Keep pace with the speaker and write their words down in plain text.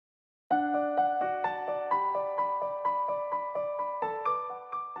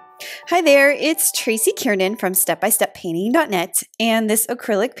Hi there, it's Tracy Kiernan from stepbysteppainting.net, and this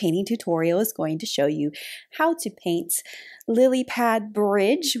acrylic painting tutorial is going to show you how to paint lily pad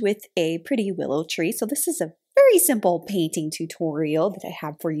bridge with a pretty willow tree. So this is a very simple painting tutorial that I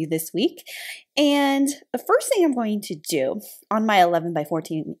have for you this week. And the first thing I'm going to do on my 11 by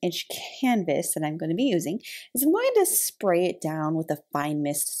 14 inch canvas that I'm going to be using is I'm going to spray it down with a fine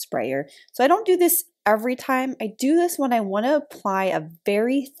mist sprayer. So I don't do this every time. I do this when I want to apply a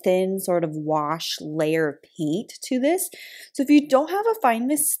very thin sort of wash layer of paint to this. So if you don't have a fine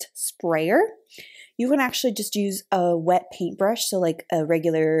mist sprayer, you can actually just use a wet paintbrush, so like a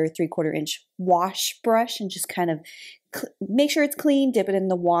regular 3/4 inch wash brush, and just kind of make sure it's clean, dip it in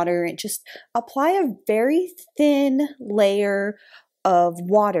the water, and just apply a very thin layer of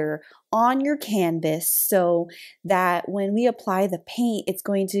water on your canvas so that when we apply the paint, it's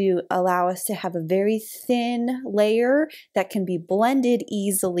going to allow us to have a very thin layer that can be blended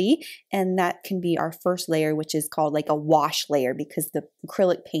easily, and that can be our first layer, which is called like a wash layer because the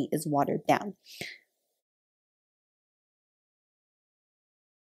acrylic paint is watered down.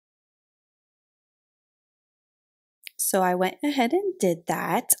 So I went ahead and did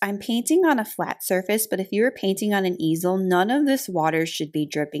that. I'm painting on a flat surface, but if you were painting on an easel, none of this water should be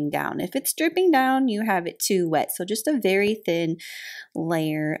dripping down. If it's dripping down, you have it too wet. So just a very thin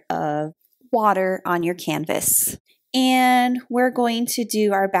layer of water on your canvas. And we're going to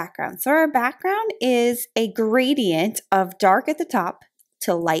do our background. So our background is a gradient of dark at the top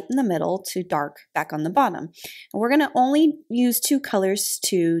to light in the middle to dark back on the bottom. And we're going to only use two colors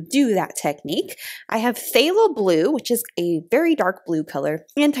to do that technique. I have Phthalo Blue, which is a very dark blue color,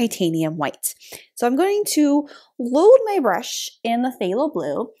 and titanium white. So I'm going to load my brush in the Phthalo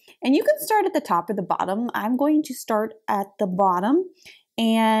Blue, and you can start at the top or the bottom. I'm going to start at the bottom,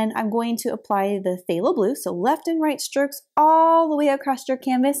 and I'm going to apply the Phthalo Blue, so left and right strokes all the way across your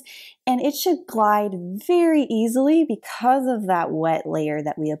canvas, and it should glide very easily because of that wet layer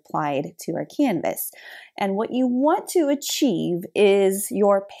that we applied to our canvas. And what you want to achieve is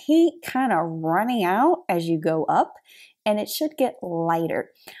your paint kind of running out as you go up, and it should get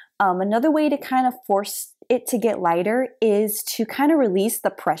lighter. Another way to kind of force it to get lighter is to kind of release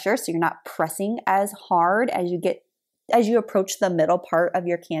the pressure, so you're not pressing as hard as you approach the middle part of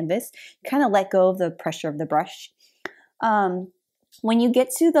your canvas. Kind of let go of the pressure of the brush. When you get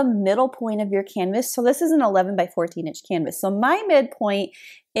to the middle point of your canvas, so this is an 11 by 14 inch canvas. So my midpoint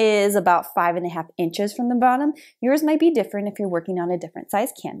is about 5.5 inches from the bottom. Yours might be different if you're working on a different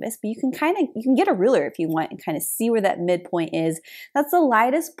size canvas, but you can get a ruler if you want and kind of see where that midpoint is. That's the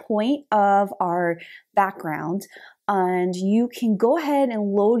lightest point of our background. And you can go ahead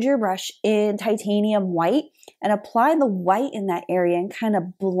and load your brush in titanium white and apply the white in that area and kind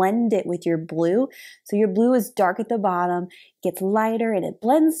of blend it with your blue. So your blue is dark at the bottom, gets lighter, and it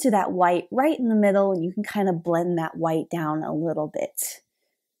blends to that white right in the middle, and you can kind of blend that white down a little bit.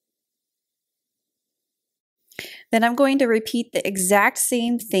 Then I'm going to repeat the exact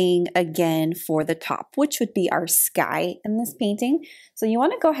same thing again for the top, which would be our sky in this painting. So you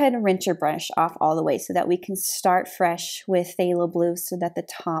want to go ahead and rinse your brush off all the way so that we can start fresh with Phthalo Blue so that the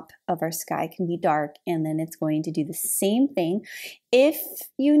top of our sky can be dark, and then it's going to do the same thing. If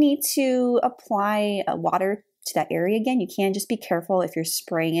you need to apply water to that area again, you can. Just be careful if you're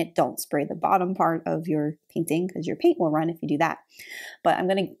spraying it. Don't spray the bottom part of your painting because your paint will run if you do that. But I'm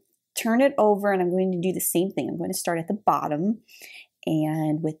going to turn it over and I'm going to do the same thing. I'm going to start at the bottom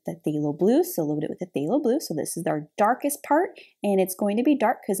and with the Phthalo Blue, so load it with the Phthalo Blue. So this is our darkest part, and it's going to be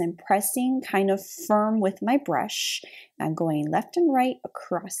dark because I'm pressing kind of firm with my brush. I'm going left and right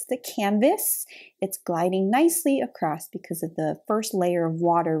across the canvas. It's gliding nicely across because of the first layer of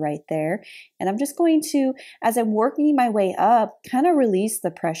water right there. And I'm just going to, as I'm working my way up, kind of release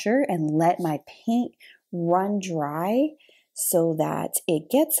the pressure and let my paint run dry so that it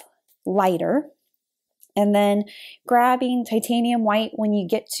gets lighter. And then grabbing titanium white when you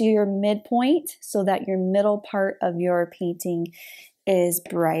get to your midpoint so that your middle part of your painting is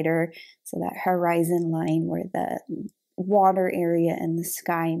brighter, so that horizon line where the water area and the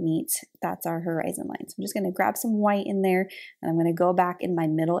sky meet, that's our horizon line. So I'm just going to grab some white in there, and I'm going to go back in my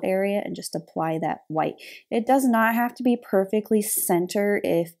middle area and just apply that white. It does not have to be perfectly center.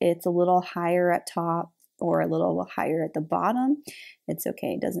 If it's a little higher at top or a little higher at the bottom, it's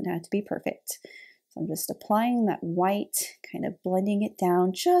okay. It doesn't have to be perfect. So I'm just applying that white, kind of blending it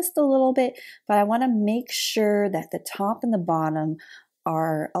down just a little bit, but I want to make sure that the top and the bottom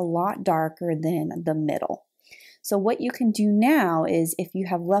are a lot darker than the middle. So what you can do now is, if you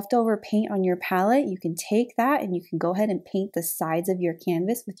have leftover paint on your palette, you can take that and you can go ahead and paint the sides of your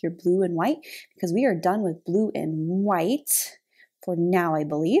canvas with your blue and white, because we are done with blue and white for now, I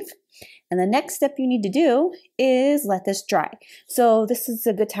believe. And the next step you need to do is let this dry. So this is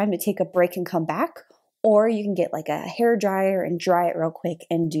a good time to take a break and come back, or you can get like a hair dryer and dry it real quick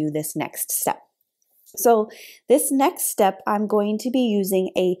and do this next step. So this next step, I'm going to be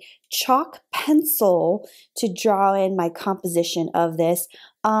using a chalk pencil to draw in my composition of this.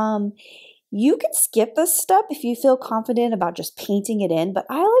 You can skip this step if you feel confident about just painting it in, but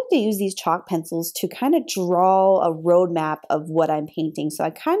I like to use these chalk pencils to kind of draw a roadmap of what I'm painting, so I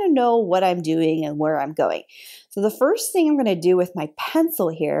kind of know what I'm doing and where I'm going. So the first thing I'm going to do with my pencil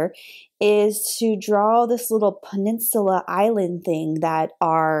here is to draw this little peninsula island thing that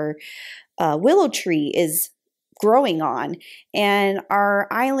our willow tree is growing on, and our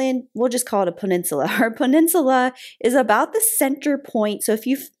island, we'll just call it a peninsula. Our peninsula is about the center point. So if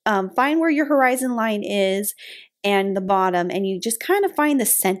you find where your horizon line is and the bottom, and you just kind of find the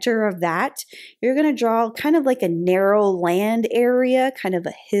center of that, you're going to draw kind of like a narrow land area, kind of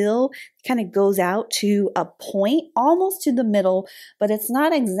a hill, kind of goes out to a point almost to the middle, but it's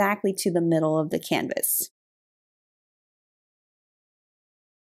not exactly to the middle of the canvas.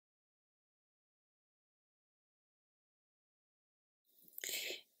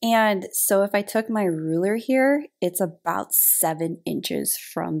 And so if I took my ruler here, it's about 7 inches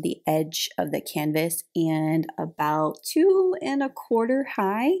from the edge of the canvas and about 2¼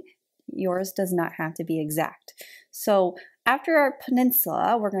 high. Yours does not have to be exact. So after our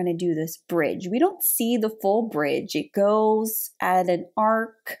peninsula, we're going to do this bridge. We don't see the full bridge. It goes at an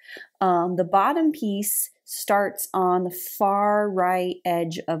arc. The bottom piece starts on the far right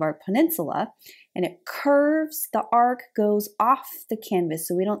edge of our peninsula, and it curves. The arc goes off the canvas,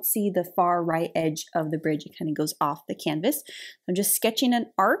 so we don't see the far right edge of the bridge. It kind of goes off the canvas. I'm just sketching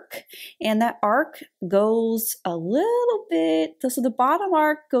an arc, and that arc goes a little bit, so the bottom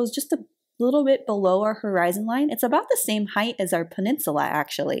arc goes just a little bit below our horizon line. It's about the same height as our peninsula,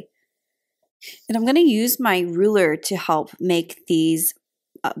 actually. And I'm going to use my ruler to help make these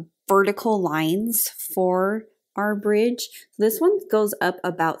vertical lines for our bridge. So this one goes up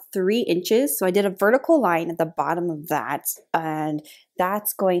about 3 inches. So I did a vertical line at the bottom of that, and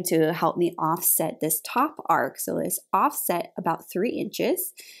that's going to help me offset this top arc. So it's offset about 3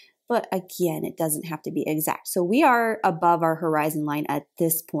 inches. But again, it doesn't have to be exact. So we are above our horizon line at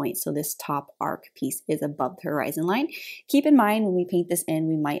this point. So this top arc piece is above the horizon line. Keep in mind when we paint this in,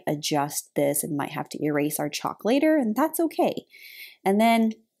 we might adjust this and might have to erase our chalk later, and that's okay. And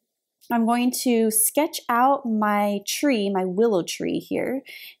then I'm going to sketch out my tree, my willow tree here.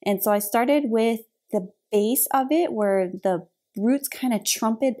 And so I started with the base of it where the roots kind of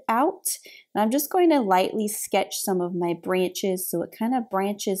trumpet out. And I'm just going to lightly sketch some of my branches so it kind of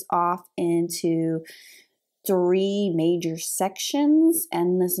branches off into 3 major sections,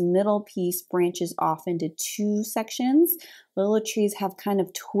 and this middle piece branches off into 2 sections. Willow trees have kind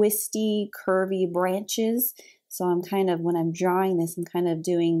of twisty, curvy branches. So I'm kind of, when I'm drawing this, I'm kind of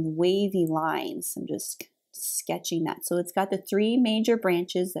doing wavy lines. I'm just sketching that. So it's got the 3 major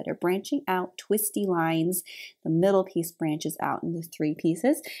branches that are branching out, twisty lines. The middle piece branches out into 3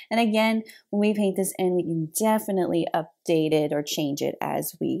 pieces. And again, when we paint this in, we can definitely update it or change it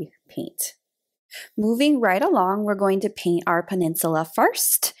as we paint. Moving right along, we're going to paint our peninsula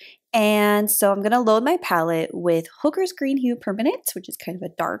first. And so I'm going to load my palette with Hooker's Green Hue Permanent, which is kind of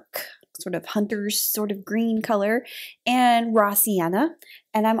a dark sort of hunter's sort of green color, and raw sienna.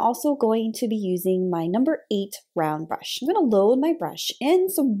 And I'm also going to be using my number 8 round brush. I'm going to load my brush in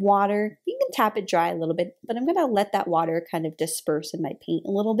some water. You can tap it dry a little bit, but I'm going to let that water kind of disperse in my paint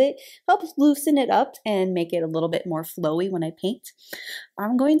a little bit, helps loosen it up and make it a little bit more flowy when I paint.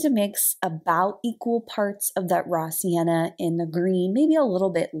 I'm going to mix about equal parts of that raw sienna in the green, maybe a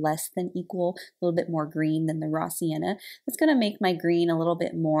little bit less than equal, a little bit more green than the raw sienna. That's going to make my green a little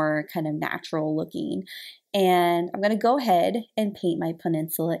bit more kind of natural looking. And I'm going to go ahead and paint my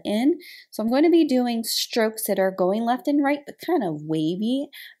peninsula in. So I'm going to be doing strokes that are going left and right, but kind of wavy.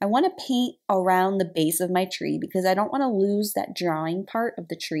 I want to paint around the base of my tree because I don't want to lose that drawing part of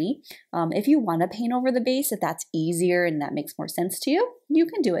the tree. If you want to paint over the base, if that's easier and that makes more sense to you, you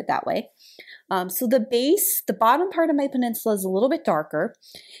can do it that way. So the base, the bottom part of my peninsula is a little bit darker,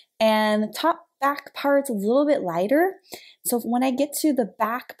 and the back part's a little bit lighter. So when I get to the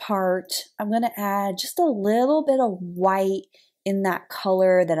back part, I'm going to add just a little bit of white in that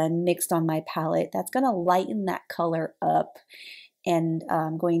color that I mixed on my palette. That's going to lighten that color up. And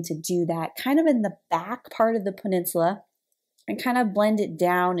I'm going to do that kind of in the back part of the peninsula and kind of blend it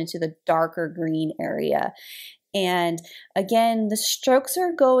down into the darker green area. And again, the strokes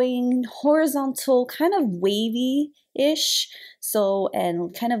are going horizontal, kind of wavy-ish. So,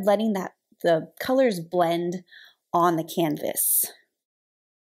 and kind of letting the colors blend on the canvas.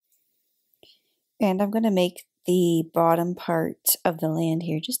 And I'm going to make the bottom part of the land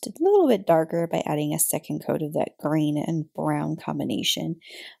here just a little bit darker by adding a second coat of that green and brown combination.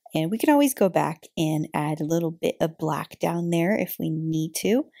 And we can always go back and add a little bit of black down there if we need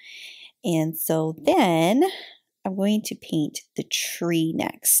to. And so then I'm going to paint the tree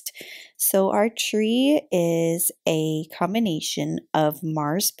next. So our tree is a combination of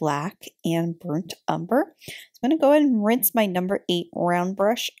Mars Black and Burnt Umber. So I'm going to go ahead and rinse my number 8 round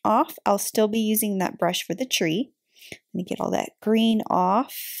brush off. I'll still be using that brush for the tree. Let me get all that green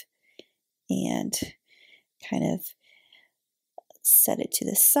off and kind of set it to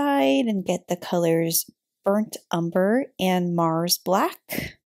the side and get the colors Burnt Umber and Mars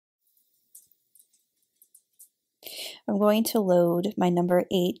Black. I'm going to load my number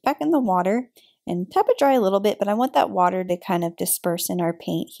 8 back in the water and tap it dry a little bit, but I want that water to kind of disperse in our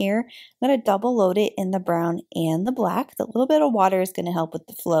paint here. I'm going to double load it in the brown and the black. The little bit of water is going to help with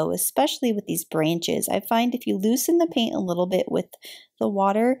the flow, especially with these branches. I find if you loosen the paint a little bit with the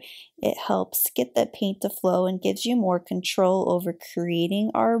water, it helps get the paint to flow and gives you more control over creating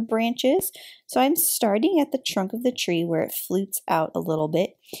our branches. So I'm starting at the trunk of the tree where it flutes out a little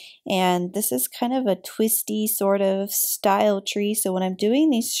bit. And this is kind of a twisty sort of style tree. So when I'm doing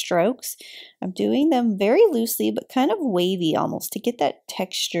these strokes, I'm doing them very loosely, but kind of wavy almost to get that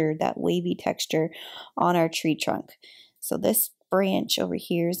texture, that wavy texture on our tree trunk. So this branch over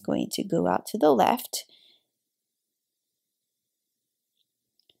here is going to go out to the left.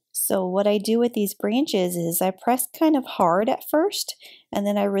 So what I do with these branches is I press kind of hard at first, and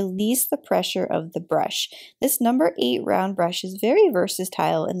then I release the pressure of the brush. This number 8 round brush is very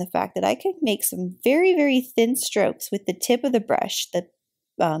versatile in the fact that I can make some very, very thin strokes with the tip of the brush.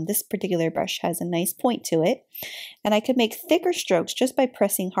 This particular brush has a nice point to it, and I could make thicker strokes just by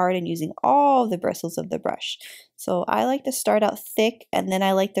pressing hard and using all the bristles of the brush. So I like to start out thick, and then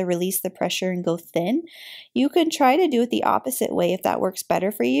I like to release the pressure and go thin. You can try to do it the opposite way if that works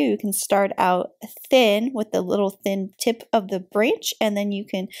better for you. You can start out thin with the little thin tip of the branch, and then you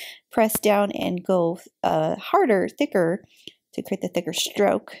can press down and go harder, thicker to create the thicker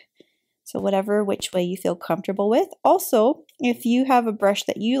stroke. So which way you feel comfortable with. Also, if you have a brush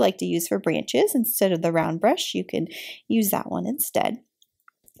that you like to use for branches instead of the round brush, you can use that one instead.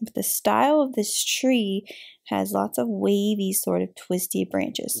 But the style of this tree has lots of wavy sort of twisty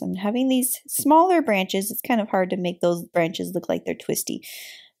branches. So I'm having these smaller branches. It's kind of hard to make those branches look like they're twisty.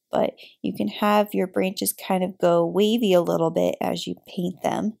 But you can have your branches kind of go wavy a little bit as you paint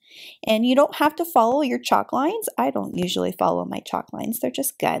them. And you don't have to follow your chalk lines. I don't usually follow my chalk lines. They're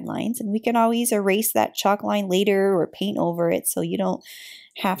just guidelines. And we can always erase that chalk line later or paint over it, so you don't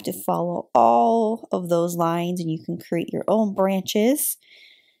have to follow all of those lines, and you can create your own branches.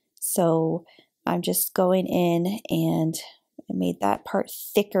 So I'm just going in and I made that part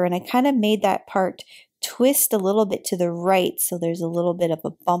thicker, and I kind of made that part twist a little bit to the right, so there's a little bit of a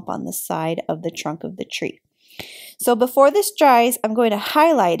bump on the side of the trunk of the tree. So before this dries, I'm going to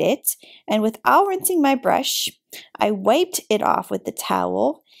highlight it, and without rinsing my brush, I wiped it off with the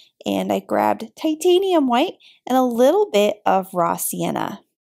towel, and I grabbed titanium white and a little bit of raw sienna.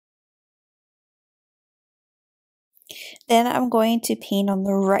 Then I'm going to paint on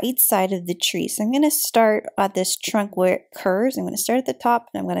the right side of the tree. So I'm going to start at this trunk where it curves. I'm going to start at the top,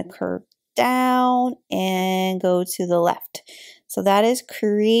 and I'm going to curve down and go to the left. So that is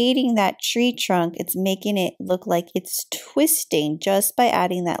creating that tree trunk. It's making it look like it's twisting just by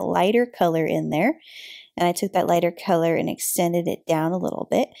adding that lighter color in there. And I took that lighter color and extended it down a little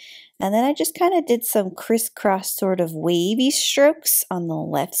bit. And then I just kind of did some crisscross sort of wavy strokes on the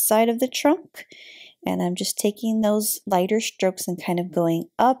left side of the trunk. And I'm just taking those lighter strokes and kind of going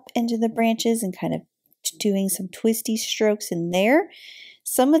up into the branches and kind of doing some twisty strokes in there.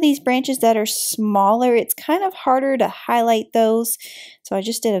 Some of these branches that are smaller, it's kind of harder to highlight those. So I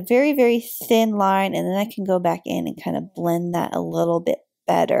just did a very, very thin line, and then I can go back in and kind of blend that a little bit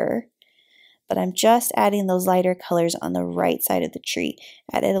better. But I'm just adding those lighter colors on the right side of the tree.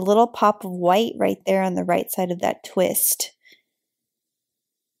 Added a little pop of white right there on the right side of that twist.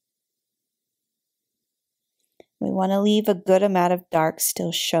 We want to leave a good amount of dark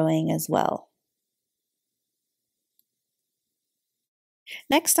still showing as well.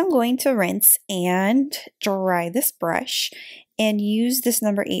 Next, I'm going to rinse and dry this brush and use this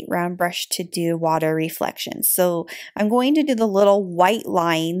number 8 round brush to do water reflections. So I'm going to do the little white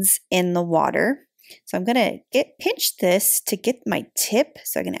lines in the water. So I'm going to pinch this to get my tip.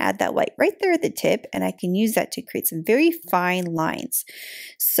 So I can add that white right there at the tip, and I can use that to create some very fine lines.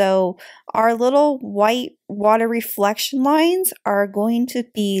 So our little white water reflection lines are going to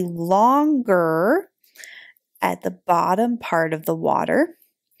be longer at the bottom part of the water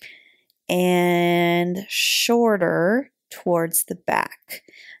and shorter towards the back.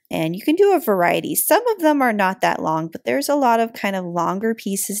 And you can do a variety. Some of them are not that long, but there's a lot of kind of longer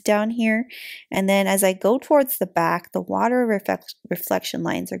pieces down here. And then as I go towards the back, the water reflection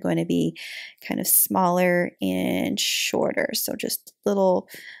lines are going to be kind of smaller and shorter. So just little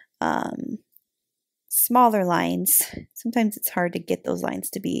smaller lines. Sometimes it's hard to get those lines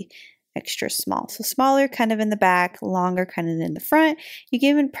to be extra small. So smaller kind of in the back, longer kind of in the front. You can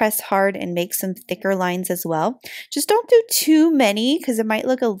even press hard and make some thicker lines as well. Just don't do too many because it might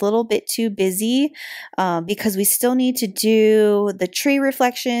look a little bit too busy because we still need to do the tree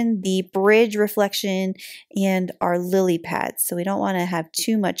reflection, the bridge reflection, and our lily pads. So we don't want to have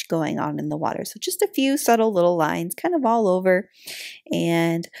too much going on in the water. So just a few subtle little lines kind of all over,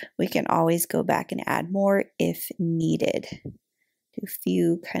 and we can always go back and add more if needed. Do a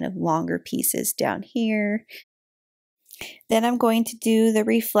few kind of longer pieces down here. Then I'm going to do the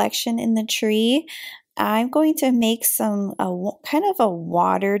reflection in the tree. I'm going to make some kind of a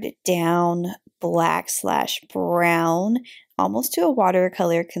watered down black / brown, almost to a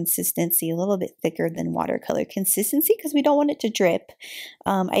watercolor consistency, a little bit thicker than watercolor consistency because we don't want it to drip.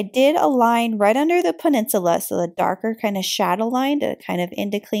 I did a line right under the peninsula, so the darker kind of shadow line to kind of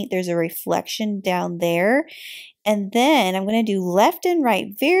indicate there's a reflection down there. And then I'm going to do left and right,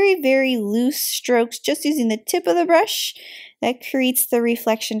 very, very loose strokes, just using the tip of the brush. That creates the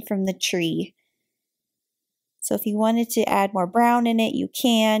reflection from the tree. So if you wanted to add more brown in it, you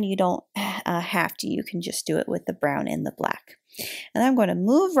can. You don't have to. You can just do it with the brown and the black. And I'm going to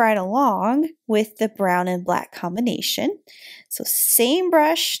move right along with the brown and black combination. So same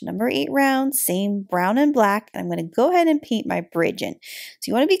brush, number 8 round, same brown and black. And I'm going to go ahead and paint my bridge in. So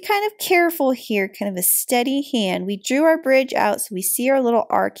you want to be kind of careful here, kind of a steady hand. We drew our bridge out, so we see our little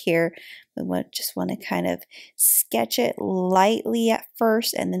arc here. We just want to kind of sketch it lightly at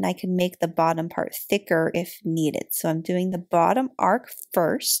first, and then I can make the bottom part thicker if needed. So I'm doing the bottom arc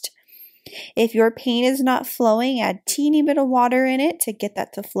first. If your paint is not flowing, add a teeny bit of water in it to get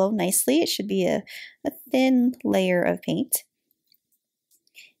that to flow nicely. It should be a thin layer of paint.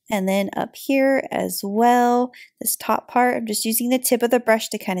 And then up here as well, this top part, I'm just using the tip of the brush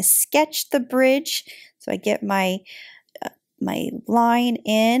to kind of sketch the bridge. So I get my line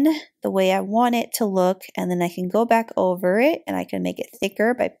in the way I want it to look, and then I can go back over it and I can make it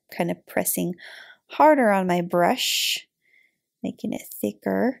thicker by kind of pressing harder on my brush, making it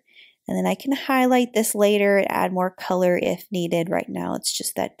thicker. And then I can highlight this later and add more color if needed. Right now it's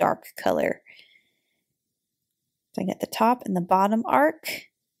just that dark color. So I get the top and the bottom arc.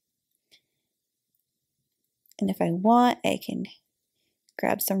 And if I want, I can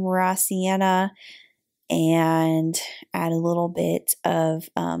grab some raw sienna and add a little bit of,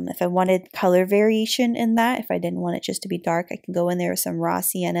 if I wanted color variation in that, if I didn't want it just to be dark, I can go in there with some raw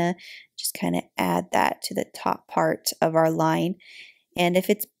sienna, just kind of add that to the top part of our line. And if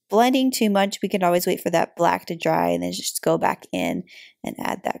it's blending too much, we can always wait for that black to dry and then just go back in and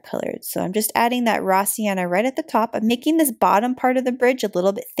add that color. So I'm just adding that raw sienna right at the top. I'm making this bottom part of the bridge a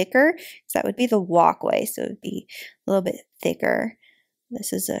little bit thicker, so that would be the walkway, so it would be a little bit thicker.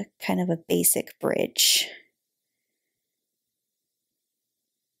 This is a kind of a basic bridge.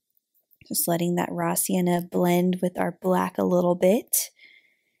 Just letting that raw sienna blend with our black a little bit.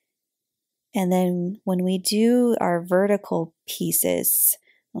 And then when we do our vertical pieces,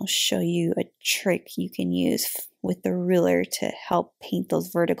 I'll show you a trick you can use with the ruler to help paint those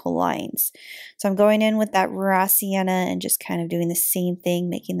vertical lines. So I'm going in with that raw sienna and just kind of doing the same thing,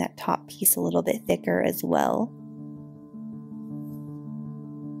 making that top piece a little bit thicker as well.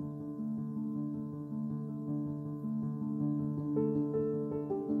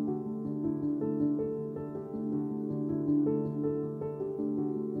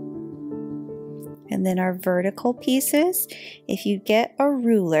 And then our vertical pieces, if you get a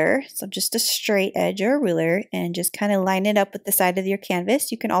ruler, so just a straight edge or a ruler, and just kind of line it up with the side of your canvas.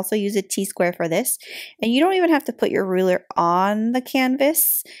 You can also use a T-square for this. And you don't even have to put your ruler on the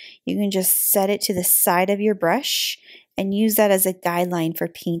canvas. You can just set it to the side of your brush and use that as a guideline for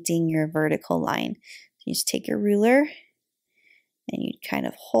painting your vertical line. You just take your ruler and you kind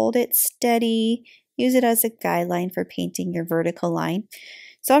of hold it steady. Use it as a guideline for painting your vertical line.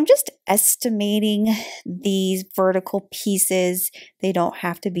 So I'm just estimating these vertical pieces. They don't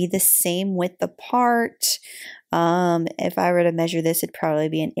have to be the same width apart. If I were to measure this, it'd probably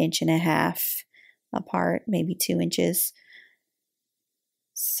be 1.5 inches apart, maybe 2 inches.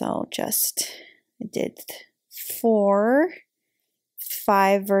 So I did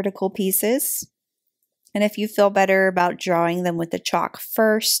 5 vertical pieces. And if you feel better about drawing them with the chalk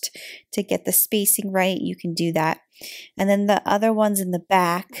first to get the spacing right, you can do that. And then the other ones in the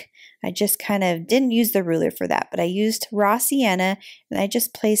back, I just kind of didn't use the ruler for that, but I used raw sienna and I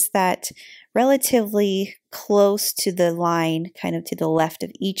just placed that relatively close to the line, kind of to the left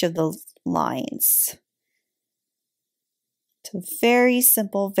of each of the lines. So very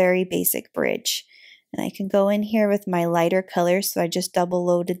simple, very basic bridge. And I can go in here with my lighter colors, so I just double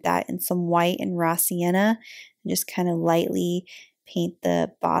loaded that in some white and raw sienna and just kind of lightly paint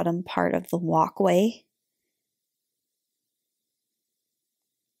the bottom part of the walkway.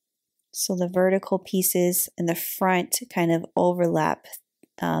 So the vertical pieces in the front kind of overlap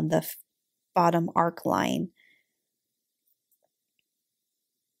the bottom arc line.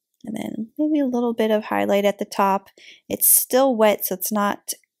 And then maybe a little bit of highlight at the top. It's still wet, so it's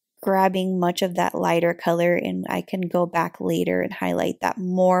not grabbing much of that lighter color, and I can go back later and highlight that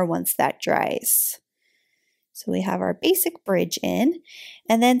more once that dries. So we have our basic bridge in.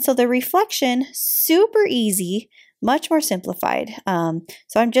 And then so the reflection, super easy, much more simplified.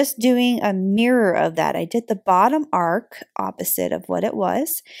 So I'm just doing a mirror of that. I did the bottom arc opposite of what it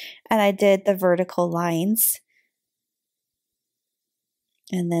was, and I did the vertical lines.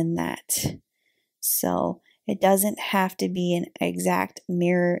 And then that. So it doesn't have to be an exact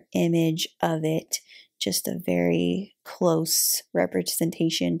mirror image of it, just a very close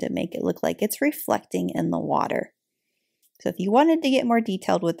representation to make it look like it's reflecting in the water. So if you wanted to get more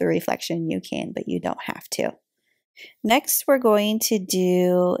detailed with the reflection, you can, but you don't have to. Next, we're going to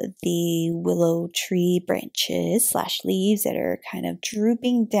do the willow tree branches / leaves that are kind of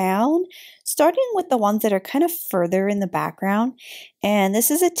drooping down, starting with the ones that are kind of further in the background. And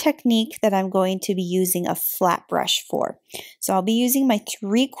this is a technique that I'm going to be using a flat brush for. So I'll be using my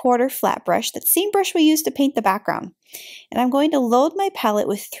 3/4 flat brush, that same brush we used to paint the background. And I'm going to load my palette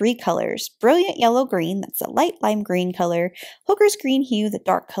with 3 colors: Brilliant Yellow Green, that's a light lime green color, Hooker's Green Hue, the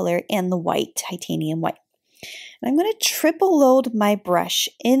dark color, and the white, titanium white. And I'm going to triple load my brush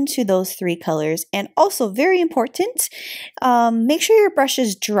into those 3 colors. And also, very important, make sure your brush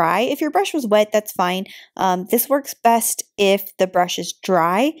is dry. If your brush was wet, that's fine. This works best if the brush is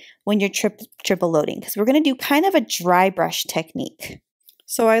dry when you're triple loading, because we're going to do kind of a dry brush technique.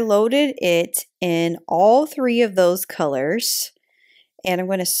 So I loaded it in all 3 of those colors, and I'm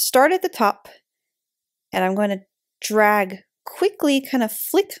going to start at the top, and I'm going to drag quickly, kind of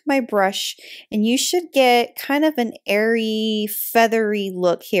flick my brush, and you should get kind of an airy, feathery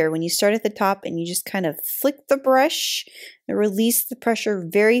look here when you start at the top and you just kind of flick the brush and release the pressure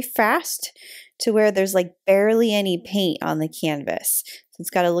very fast to where there's like barely any paint on the canvas. So it's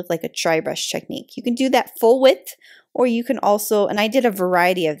got to look like a dry brush technique. You can do that full width, or you can also, and I did a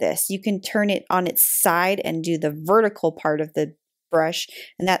variety of this, you can turn it on its side and do the vertical part of the brush,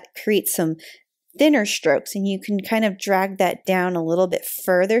 and that creates some thinner strokes, and you can kind of drag that down a little bit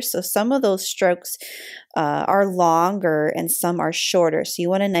further. So some of those strokes are longer and some are shorter. So you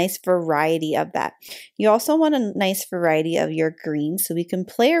want a nice variety of that. You also want a nice variety of your greens. So we can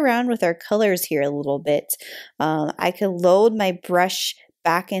play around with our colors here a little bit. I can load my brush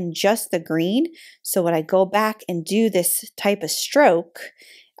back in just the green. So when I go back and do this type of stroke,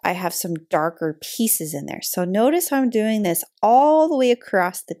 I have some darker pieces in there. So notice how I'm doing this all the way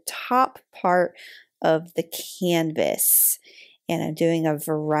across the top part of the canvas. And I'm doing a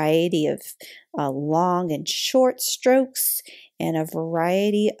variety of long and short strokes and a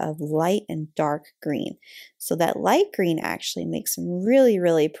variety of light and dark green. So that light green actually makes some really,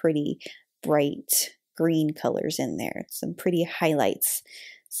 really pretty bright green colors in there. Some pretty highlights.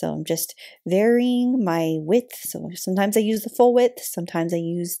 So I'm just varying my width. So sometimes I use the full width, sometimes I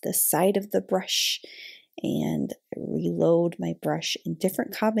use the side of the brush, and reload my brush in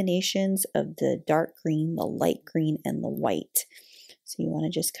different combinations of the dark green, the light green, and the white. So you want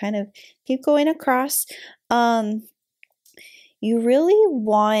to just kind of keep going across. You really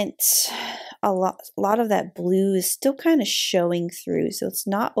want a lot of that blue is still kind of showing through, so it's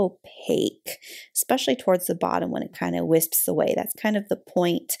not opaque, especially towards the bottom when it kind of wisps away. That's kind of the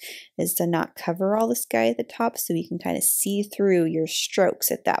point, is to not cover all the sky at the top so you can kind of see through your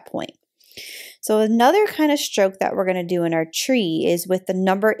strokes at that point. So another kind of stroke that we're going to do in our tree is with the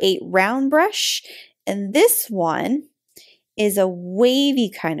number 8 round brush, and this one is a wavy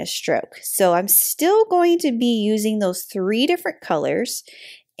kind of stroke. So I'm still going to be using those 3 different colors,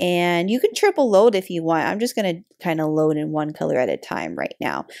 and you can triple load if you want. I'm just going to kind of load in one color at a time right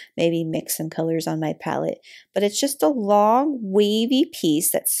now, maybe mix some colors on my palette, but it's just a long wavy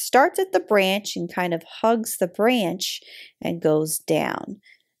piece that starts at the branch and kind of hugs the branch and goes down.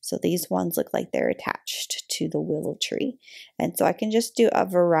 So these ones look like they're attached to the willow tree. And so I can just do a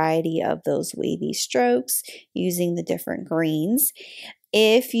variety of those wavy strokes using the different greens.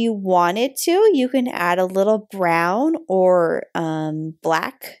 If you wanted to, you can add a little brown or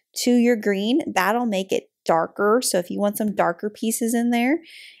black to your green. That'll make it darker. So if you want some darker pieces in there,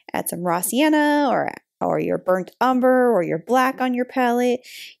 add some raw sienna or your burnt umber or your black on your palette.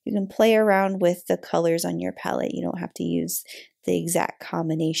 You can play around with the colors on your palette. You don't have to use the exact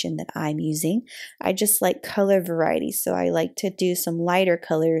combination that I'm using. I just like color variety, so I like to do some lighter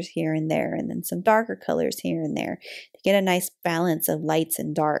colors here and there and then some darker colors here and there to get a nice balance of lights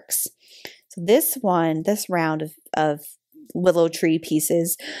and darks. So this round of willow tree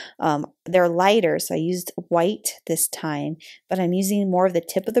pieces, they're lighter, so I used white this time, but I'm using more of the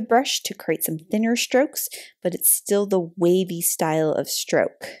tip of the brush to create some thinner strokes, but it's still the wavy style of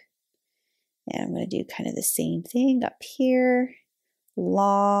stroke. And I'm going to do kind of the same thing up here.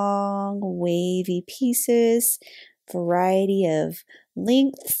 Long, wavy pieces, variety of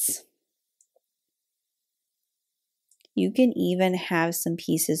lengths. You can even have some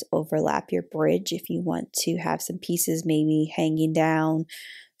pieces overlap your bridge if you want to have some pieces maybe hanging down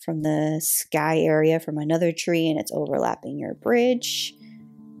from the sky area from another tree and it's overlapping your bridge.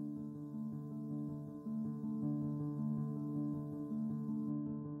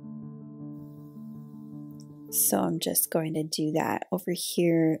 So I'm just going to do that over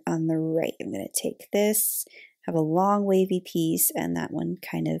here on the right. I'm going to take this, have a long wavy piece, and that one it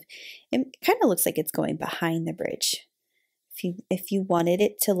kind of looks like it's going behind the bridge. If you wanted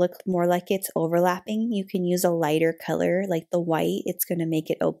it to look more like it's overlapping, you can use a lighter color like the white. It's going to make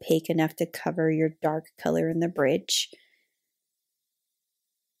it opaque enough to cover your dark color in the bridge.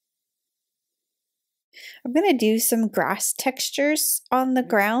 I'm going to do some grass textures on the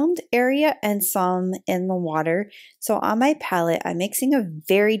ground area and some in the water. So on my palette, I'm mixing a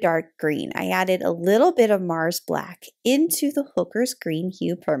very dark green. I added a little bit of Mars Black into the Hooker's Green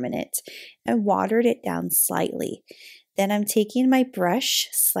Hue Permanent and watered it down slightly. Then I'm taking my brush,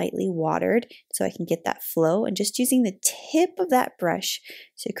 slightly watered, so I can get that flow, and just using the tip of that brush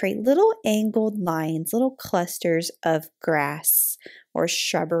to create little angled lines, little clusters of grass or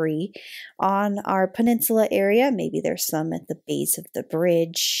shrubbery on our peninsula area. Maybe there's some at the base of the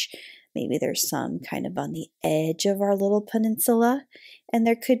bridge. Maybe there's some kind of on the edge of our little peninsula. And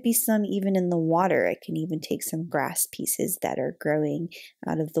there could be some even in the water. I can even take some grass pieces that are growing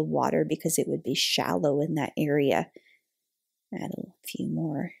out of the water because it would be shallow in that area. Add a few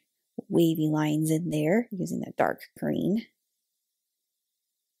more wavy lines in there using that dark green.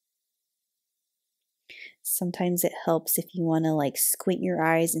 Sometimes it helps if you want to like squint your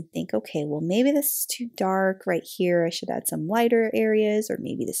eyes and think, okay, well maybe this is too dark right here. I should add some lighter areas, or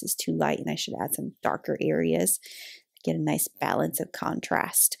maybe this is too light and I should add some darker areas to get a nice balance of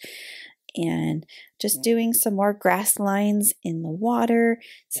contrast. And just doing some more grass lines in the water,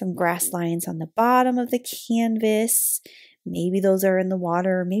 some grass lines on the bottom of the canvas. Maybe those are in the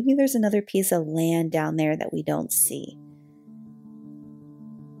water, or maybe there's another piece of land down there that we don't see.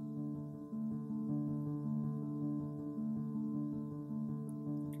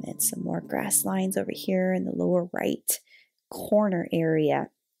 And some more grass lines over here in the lower right corner area.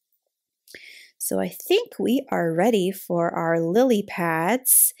 So I think we are ready for our lily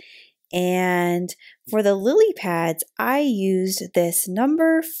pads. And for the lily pads, I used this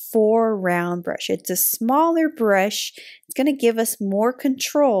number 4 round brush. It's a smaller brush. It's going to give us more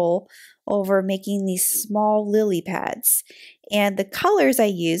control over making these small lily pads. And the colors I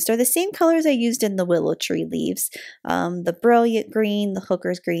used are the same colors I used in the willow tree leaves. The brilliant green, the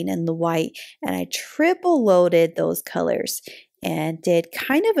hooker's green, and the white. And I triple loaded those colors and did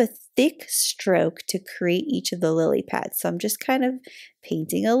kind of a thick stroke to create each of the lily pads. So I'm just kind of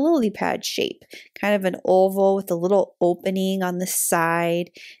painting a lily pad shape, kind of an oval with a little opening on the side,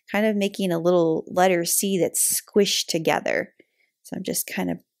 kind of making a little letter C that's squished together. So I'm just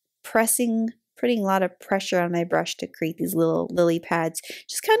kind of putting a lot of pressure on my brush to create these little lily pads.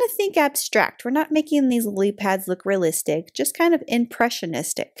 Just kind of think abstract. We're not making these lily pads look realistic, just kind of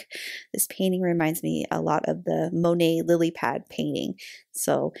impressionistic. This painting reminds me a lot of the Monet lily pad painting.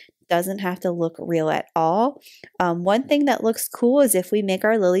 So doesn't have to look real at all. One thing that looks cool is if we make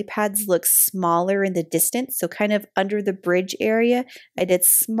our lily pads look smaller in the distance, so kind of under the bridge area, I did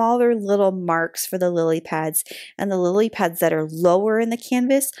smaller little marks for the lily pads, and the lily pads that are lower in the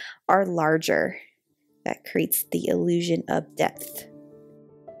canvas are larger. That creates the illusion of depth.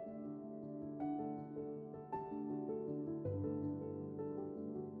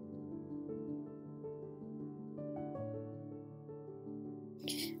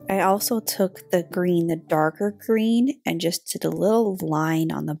 I also took the green, the darker green, and just did a little line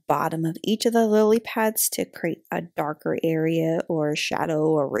on the bottom of each of the lily pads to create a darker area or shadow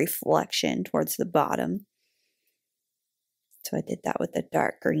or reflection towards the bottom. So I did that with the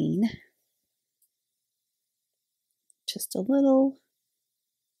dark green. Just a little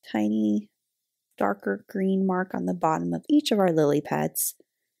tiny darker green mark on the bottom of each of our lily pads.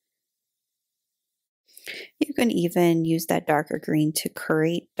 You can even use that darker green to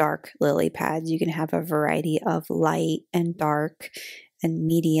create dark lily pads. You can have a variety of light and dark and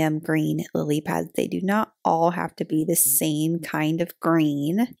medium green lily pads. They do not all have to be the same kind of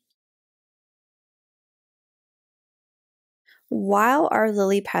green. While our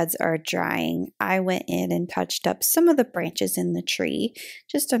lily pads are drying, I went in and touched up some of the branches in the tree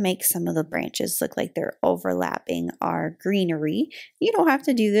just to make some of the branches look like they're overlapping our greenery. You don't have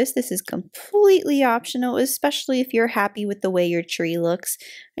to do this. This is completely optional, especially if you're happy with the way your tree looks.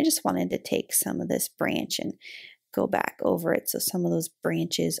 I just wanted to take some of this branch and go back over it so some of those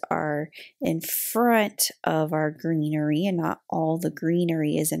branches are in front of our greenery and not all the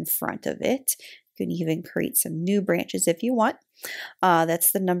greenery is in front of it. You can even create some new branches if you want.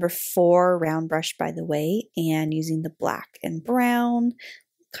 That's the number 4 round brush, by the way, and using the black and brown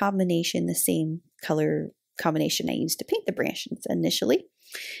combination, the same color combination I used to paint the branches initially.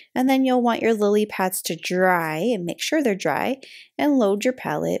 And then you'll want your lily pads to dry and make sure they're dry, and load your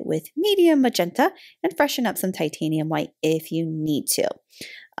palette with medium magenta and freshen up some titanium white if you need to.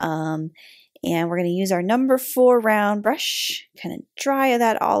 And we're going to use our number 4 round brush, kind of dry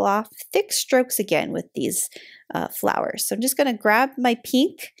that all off, thick strokes again with these flowers. So I'm just going to grab my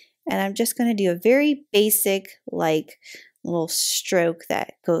pink and I'm just going to do a very basic like little stroke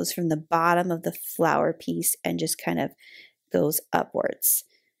that goes from the bottom of the flower piece and just kind of goes upwards.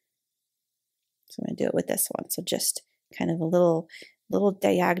 So I'm going to do it with this one. So just kind of a little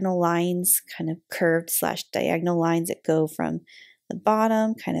diagonal lines, kind of curved / diagonal lines that go from the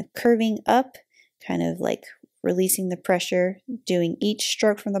bottom, kind of curving up, kind of like releasing the pressure, doing each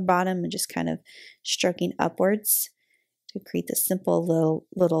stroke from the bottom and just kind of stroking upwards to create the simple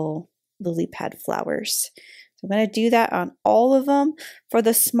little lily pad flowers. So I'm going to do that on all of them. For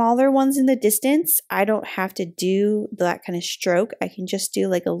the smaller ones in the distance, I don't have to do that kind of stroke. I can just do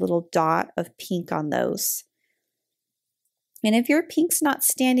like a little dot of pink on those. And if your pink's not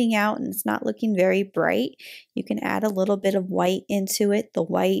standing out and it's not looking very bright, you can add a little bit of white into it. The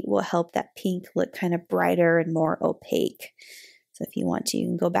white will help that pink look kind of brighter and more opaque. So if you want to, you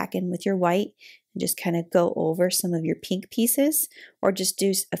can go back in with your white and just kind of go over some of your pink pieces, or just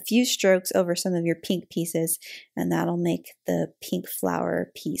do a few strokes over some of your pink pieces, and that'll make the pink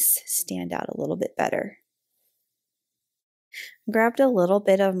flower piece stand out a little bit better. Grabbed a little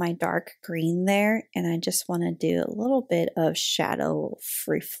bit of my dark green there, and I just want to do a little bit of shadow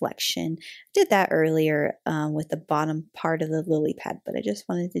reflection. I did that earlier with the bottom part of the lily pad, but I just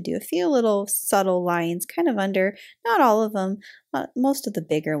wanted to do a few little subtle lines kind of under, not all of them, most of the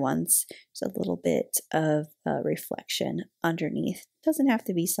bigger ones. Just a little bit of reflection underneath. Doesn't have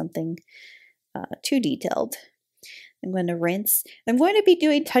to be something too detailed. I'm going to rinse. I'm going to be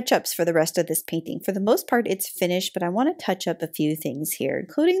doing touch-ups for the rest of this painting. For the most part, it's finished, but I want to touch up a few things here,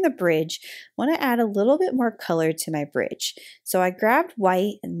 including the bridge. I want to add a little bit more color to my bridge. So I grabbed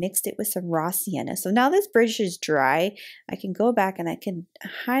white and mixed it with some raw sienna. So now this bridge is dry, I can go back and I can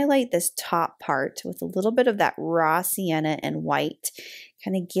highlight this top part with a little bit of that raw sienna and white.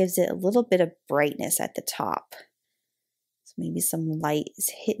 Kind of gives it a little bit of brightness at the top. So maybe some light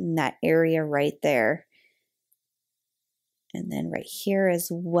is hitting that area right there. And then right here as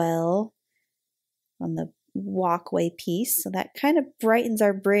well on the walkway piece. So that kind of brightens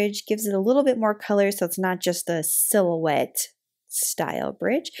our bridge, gives it a little bit more color so it's not just a silhouette style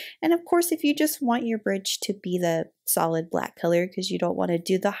bridge. And of course, if you just want your bridge to be the solid black color because you don't want to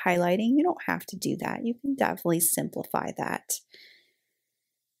do the highlighting, you don't have to do that. You can definitely simplify that.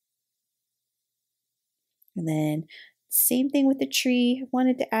 And then same thing with the tree. I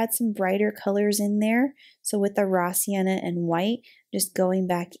wanted to add some brighter colors in there. So with the raw sienna and white, just going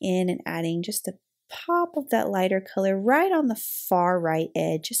back in and adding just a pop of that lighter color right on the far right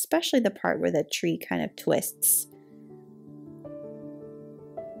edge, especially the part where the tree kind of twists.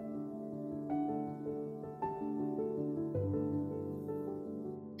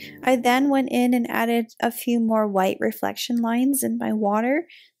 I then went in and added a few more white reflection lines in my water.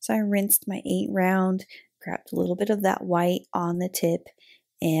 So I rinsed my 8 round, grabbed a little bit of that white on the tip,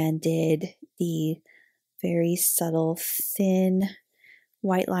 and did the very subtle, thin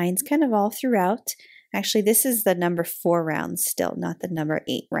white lines kind of all throughout. Actually, this is the number 4 round still, not the number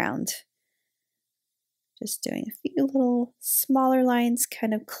 8 round. Just doing a few little smaller lines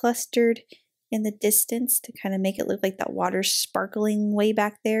kind of clustered in the distance to kind of make it look like that water's sparkling way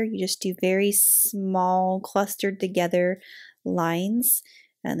back there. You just do very small clustered together lines,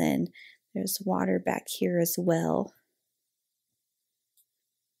 and then there's water back here as well.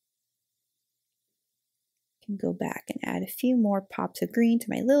 Can go back and add a few more pops of green to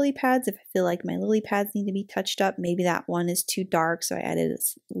my lily pads if I feel like my lily pads need to be touched up. Maybe that one is too dark, so I added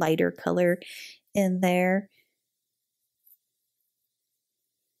a lighter color in there.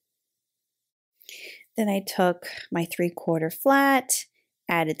 Then I took my 3/4 flat,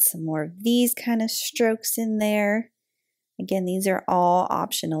 added some more of these kind of strokes in there. Again, these are all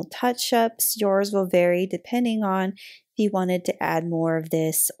optional touch-ups. Yours will vary depending on if you wanted to add more of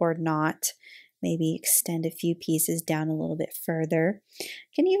this or not. Maybe extend a few pieces down a little bit further. You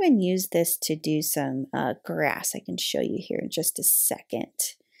can even use this to do some grass. I can show you here in just a second.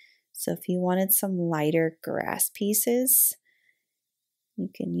 So if you wanted some lighter grass pieces, you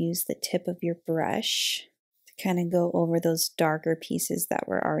can use the tip of your brush to kind of go over those darker pieces that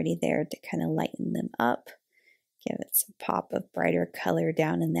were already there to kind of lighten them up. Give it some pop of brighter color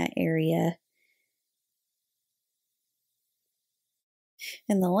down in that area.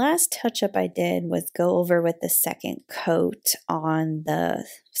 And the last touch-up I did was go over with the second coat on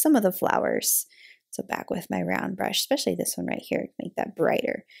some of the flowers. So back with my round brush, especially this one right here, to make that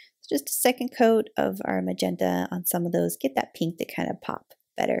brighter. So just a second coat of our magenta on some of those, get that pink to kind of pop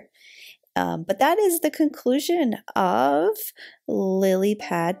better. But that is the conclusion of Lily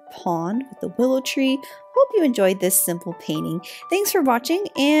Pad Pond with the willow tree. Hope you enjoyed this simple painting. Thanks for watching,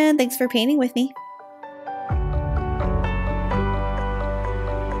 and thanks for painting with me.